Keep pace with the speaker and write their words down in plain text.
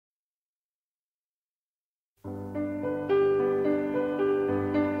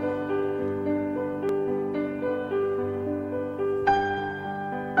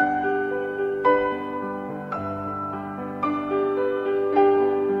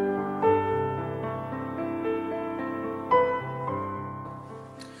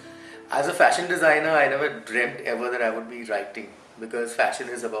As a fashion designer, I never dreamt ever that I would be writing, because fashion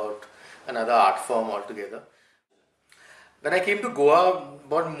is about another art form altogether. When I came to Goa,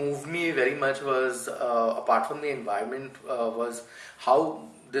 what moved me very much was, apart from the environment, was how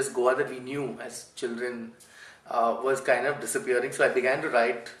this Goa that we knew as children was kind of disappearing. So I began to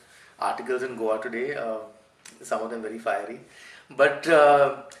write articles in Goa Today, some of them very fiery. But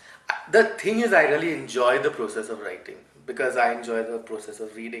the thing is, I really enjoy the process of writing because I enjoy the process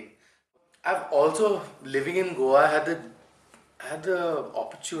of reading. I've also, living in Goa, had the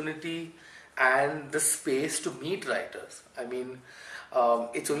opportunity and the space to meet writers. I mean,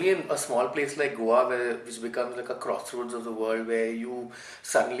 it's only in a small place like Goa, which becomes like a crossroads of the world, where you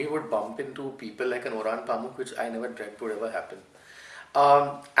suddenly would bump into people like an Oran Pamuk, which I never dreamt would ever happen.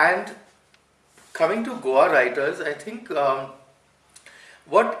 And coming to Goa writers, I think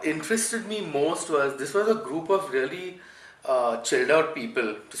what interested me most was this was a group of really chilled out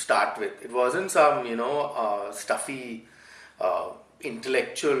people to start with. It wasn't some, stuffy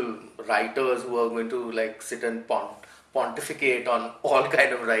intellectual writers who are going to like sit and pontificate on all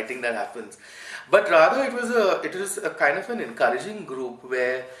kind of writing that happens, but rather it was a kind of an encouraging group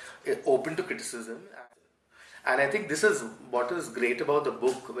where open to criticism. And I think this is what is great about the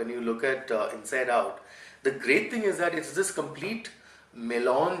book when you look at Inside Out. The great thing is that it's this complete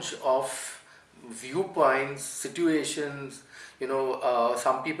melange of viewpoints, situations,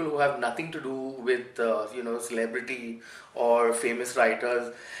 some people who have nothing to do with, celebrity or famous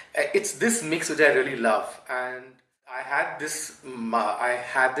writers. It's this mix which I really love. And I had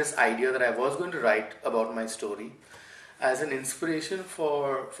this idea that I was going to write about my story as an inspiration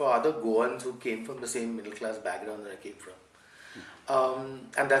for other Goans who came from the same middle class background that I came from.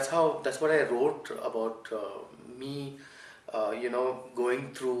 And that's what I wrote about me,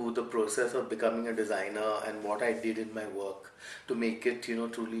 going through the process of becoming a designer and what I did in my work to make it,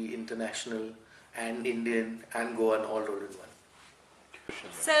 truly international and Indian and Goan all rolled in one.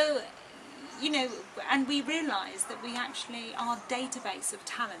 So, and we realised that our database of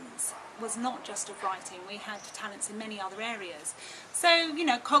talents was not just of writing. We had talents in many other areas. So,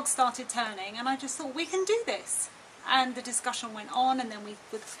 cogs started turning, and I just thought, we can do this. And the discussion went on, and then we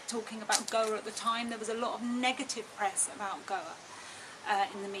were talking about Goa at the time. There was a lot of negative press about Goa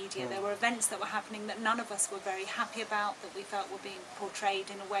in the media. There were events that were happening that none of us were very happy about, that we felt were being portrayed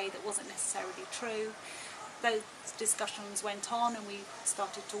in a way that wasn't necessarily true. Those discussions went on, and we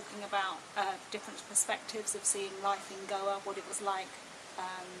started talking about different perspectives of seeing life in Goa, what it was like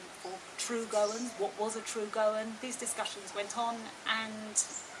for true Goans, what was a true Goan. These discussions went on, and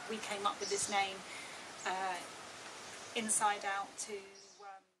we came up with this name, Inside Out, to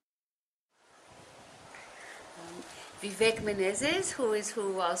Vivek Menezes,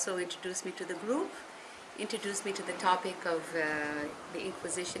 who also introduced me to the group, introduced me to the topic of the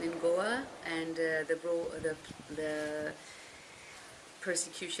Inquisition in Goa and the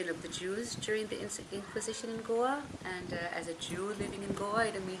persecution of the Jews during the Inquisition in Goa. And as a Jew living in Goa,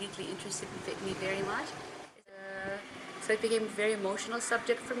 it immediately interested me very much. So it became a very emotional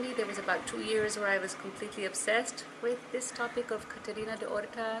subject for me. There was about 2 years where I was completely obsessed with this topic of Catarina de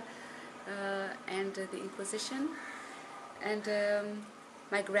Orta and the Inquisition. And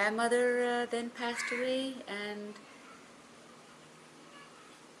my grandmother then passed away, and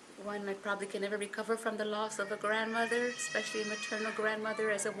one probably can never recover from the loss of a grandmother, especially a maternal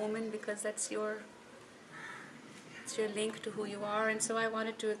grandmother as a woman, because it's your link to who you are. And so I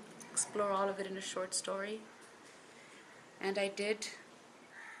wanted to explore all of it in a short story. And I did.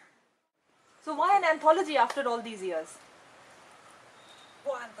 So why an anthology after all these years?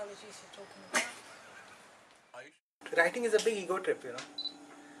 What anthology is he talking about? Writing is a big ego trip,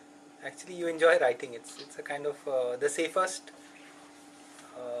 Actually, you enjoy writing. It's a kind of the safest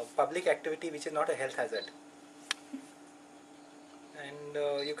public activity which is not a health hazard. And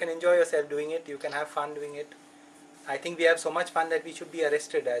you can enjoy yourself doing it. You can have fun doing it. I think we have so much fun that we should be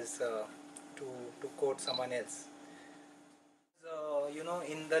arrested, as to quote someone else.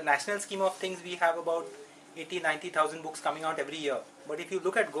 In the national scheme of things, we have about 80,000-90,000 books coming out every year. But if you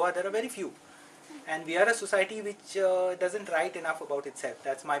look at Goa, there are very few. And we are a society which doesn't write enough about itself.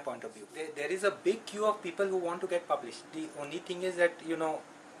 That's my point of view. There is a big queue of people who want to get published. The only thing is that, you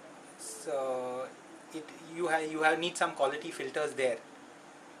need some quality filters there.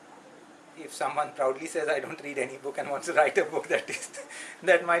 If someone proudly says, I don't read any book, and wants to write a book,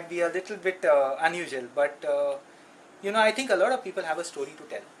 that might be a little bit unusual. But I think a lot of people have a story to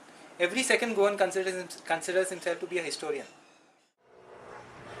tell. Every second Goan considers himself to be a historian.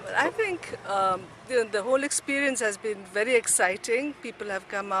 Well, I think the whole experience has been very exciting. People have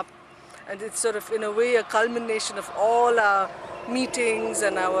come up, and it's sort of, in a way, a culmination of all our meetings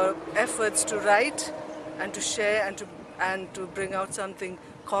and our efforts to write and to share and to bring out something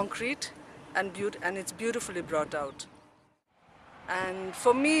concrete and it's beautifully brought out. And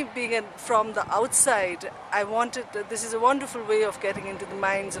for me, being from the outside, I wanted, this is a wonderful way of getting into the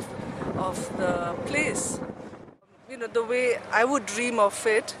minds of the place. You know, the way I would dream of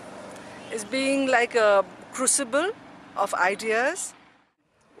it is being like a crucible of ideas.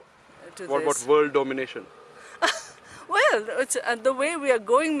 What about world domination? Well, it's, the way we are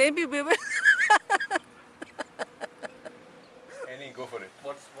going, maybe we will. Any, go for it.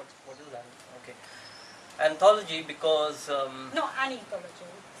 What is that? Okay. Anthology because Not anthology.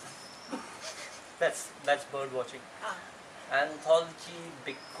 that's bird watching. Ah. Anthology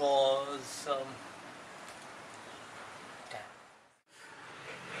because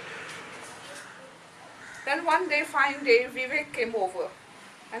Then one day, fine day, Vivek came over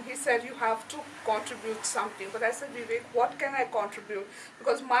and he said, you have to contribute something. But I said, Vivek, what can I contribute?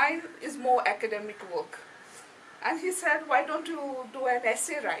 Because mine is more academic work. And he said, why don't you do an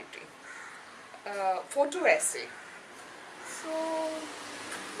essay writing, photo essay? So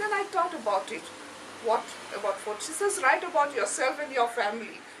then I thought about it. What about photos? She says, write about yourself and your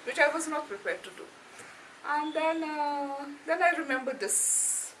family, which I was not prepared to do. And then I remembered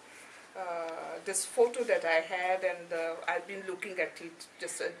this photo that I had, and I'd been looking at it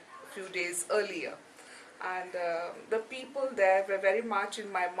just a few days earlier. And the people there were very much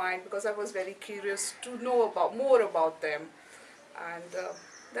in my mind because I was very curious to know more about them. And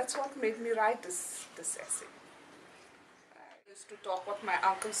that's what made me write this essay. I used to talk what my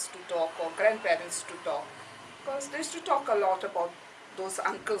uncles used to talk or grandparents to talk, because they used to talk a lot about those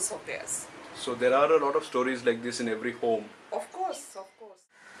uncles of theirs. So there are a lot of stories like this in every home. Of course, of course.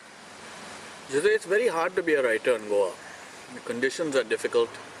 Jose, it's very hard to be a writer in Goa. The conditions are difficult.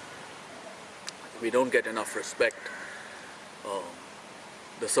 We don't get enough respect.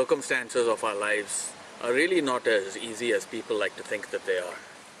 The circumstances of our lives are really not as easy as people like to think that they are.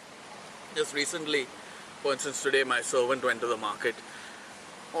 Just recently, for instance, today my servant went to the market.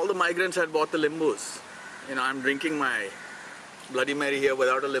 All the migrants had bought the limbus. You know, I'm drinking my Bloody Mary here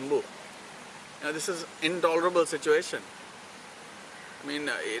without a limbu. You know, this is an intolerable situation. I mean,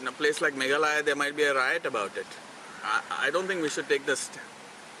 in a place like Meghalaya, there might be a riot about it. I don't think we should take this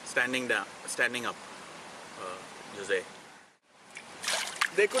standing up, Jose.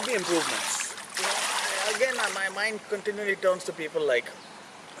 There could be improvements. You know, again, my mind continually turns to people like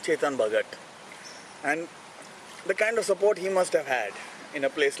Chetan Bhagat and the kind of support he must have had in a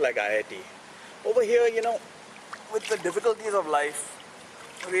place like IIT. Over here, you know, with the difficulties of life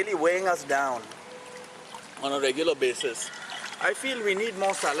really weighing us down on a regular basis, I feel we need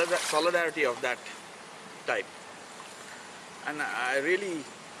more solidarity of that type. And I really,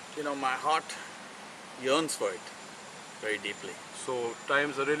 you know, my heart yearns for it very deeply. So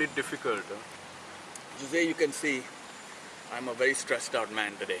times are really difficult. Huh? Jose, you can see I'm a very stressed out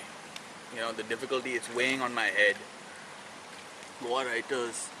man today. You know, the difficulty is weighing on my head. Goa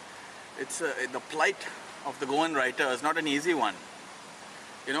writers, the plight of the Goan writer is not an easy one.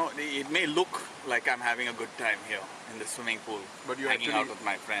 You know, it may look like I'm having a good time here in the swimming pool, but you're hanging out with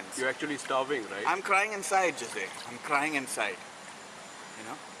my friends. You're actually starving, right? I'm crying inside, Jose. I'm crying inside. You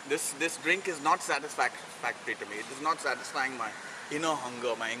know, this drink is not satisfactory to me. It is not satisfying my inner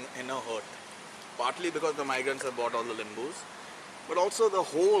hunger, my inner hurt. Partly because the migrants have bought all the limbus, but also the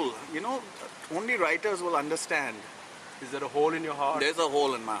hole. You know, only writers will understand. Is there a hole in your heart? There's a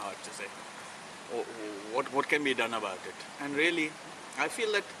hole in my heart, Jose. What can be done about it? And really, I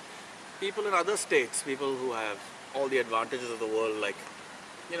feel that people in other states, people who have all the advantages of the world, like,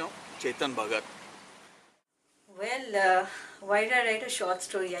 you know, Chetan Bhagat. Well, why did I write a short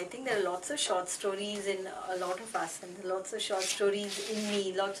story? I think there are lots of short stories in a lot of us, and lots of short stories in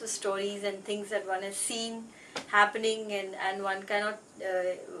me, lots of stories and things that one has seen happening, and one cannot,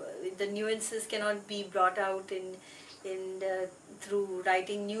 the nuances cannot be brought out in through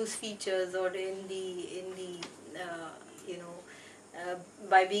writing news features or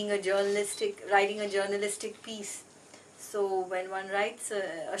by being writing a journalistic piece. So when one writes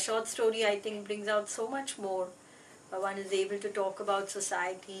a short story, I think brings out so much more. One is able to talk about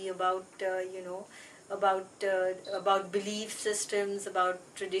society, about about belief systems, about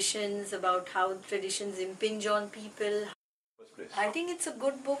traditions, about how traditions impinge on people. I think it's a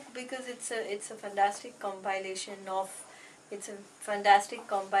good book because it's a fantastic compilation of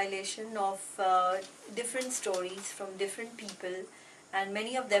different stories from different people, and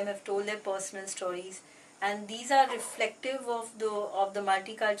many of them have told their personal stories, and these are reflective of the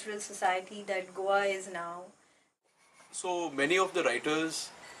multicultural society that Goa is now. So many of the writers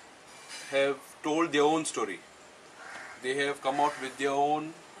have told their own story. they have come out with their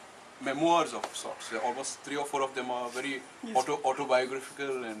own memoirs of sorts. Almost 3 or 4 of them are very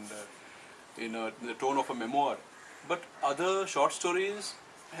autobiographical and in the tone of a memoir. But other short stories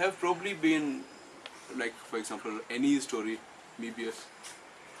have probably been, like for example, Annie's story, Mebius,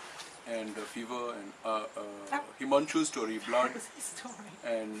 and Fever, and Himanshu's story, Blood,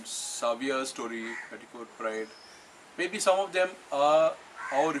 and Savia's story, Petticoat Pride. Maybe some of them are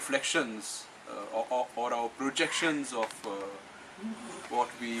our reflections or our projections of what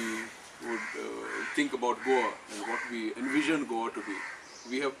we would think about Goa and what we envision Goa to be.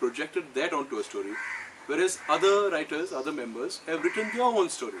 We have projected that onto a story, whereas other writers, other members have written their own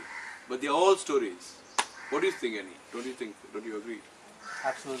story, but they are all stories. What do you think, Annie? Don't you think? Don't you agree?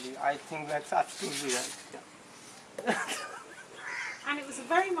 Absolutely. I think that's absolutely right. Yeah. And it was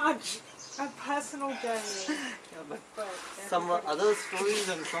very much a personal journey. Yeah, but some are other stories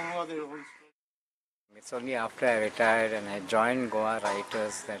and some are their own stories. It's only after I retired and I joined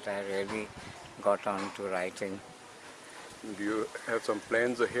GoaWriters that I really got on to writing. Do you have some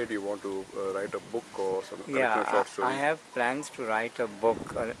plans ahead? You want to write a book or some Yeah, collection of short stories? I have plans to write a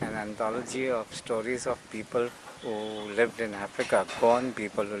book, an anthology of stories of people who lived in Africa, Goan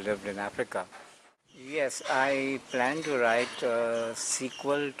people who lived in Africa. Yes, I plan to write a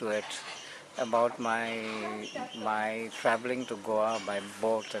sequel to it about my traveling to Goa by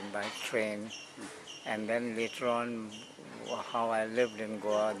boat and by train, and then later on how I lived in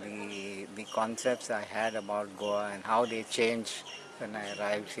Goa, the concepts I had about Goa and how they changed when I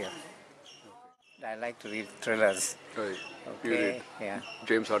arrived here. I like to read thrillers. Right. You Okay, read yeah.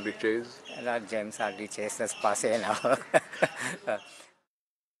 James Hadley Chase? Not James Hardy Chase, that's passé now.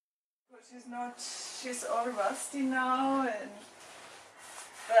 She's all rusty now,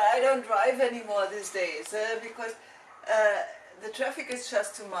 but I don't drive anymore these days because the traffic is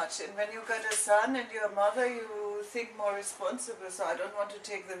just too much. And when you got a son and you're a mother, you think more responsible. So I don't want to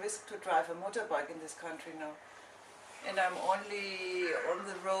take the risk to drive a motorbike in this country now. And I'm only on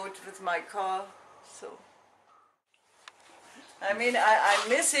the road with my car, so. I mean, I'm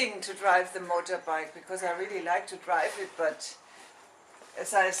missing to drive the motorbike because I really like to drive it, but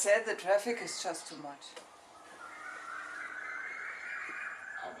as I said, the traffic is just too much.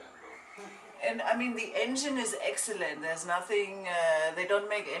 And I mean, the engine is excellent. There's nothing, they don't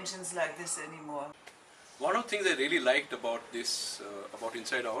make engines like this anymore. One of the things I really liked about this, about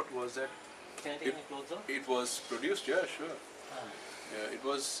Inside Out, was that Can I take my clothes off? it was produced, yeah, sure. Yeah, it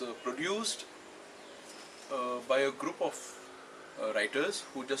was produced by a group of writers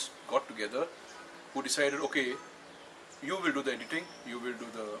who just got together, who decided, okay, you will do the editing, you will do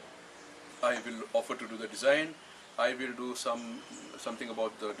I will offer to do the design, I will do something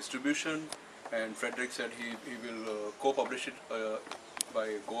about the distribution, and Frederick said he will co-publish it by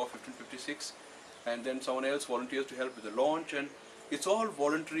Goa 1556, and then someone else volunteers to help with the launch, and it's all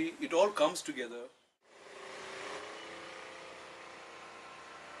voluntary, it all comes together.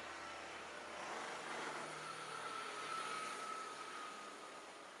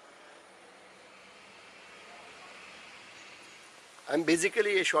 I'm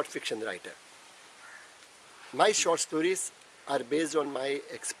basically a short fiction writer. My short stories are based on my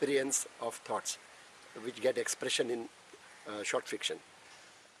experience of thoughts, which get expression in short fiction.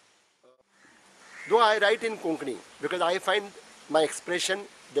 Though I write in Konkani, because I find my expression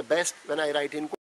the best when I write in Konkani.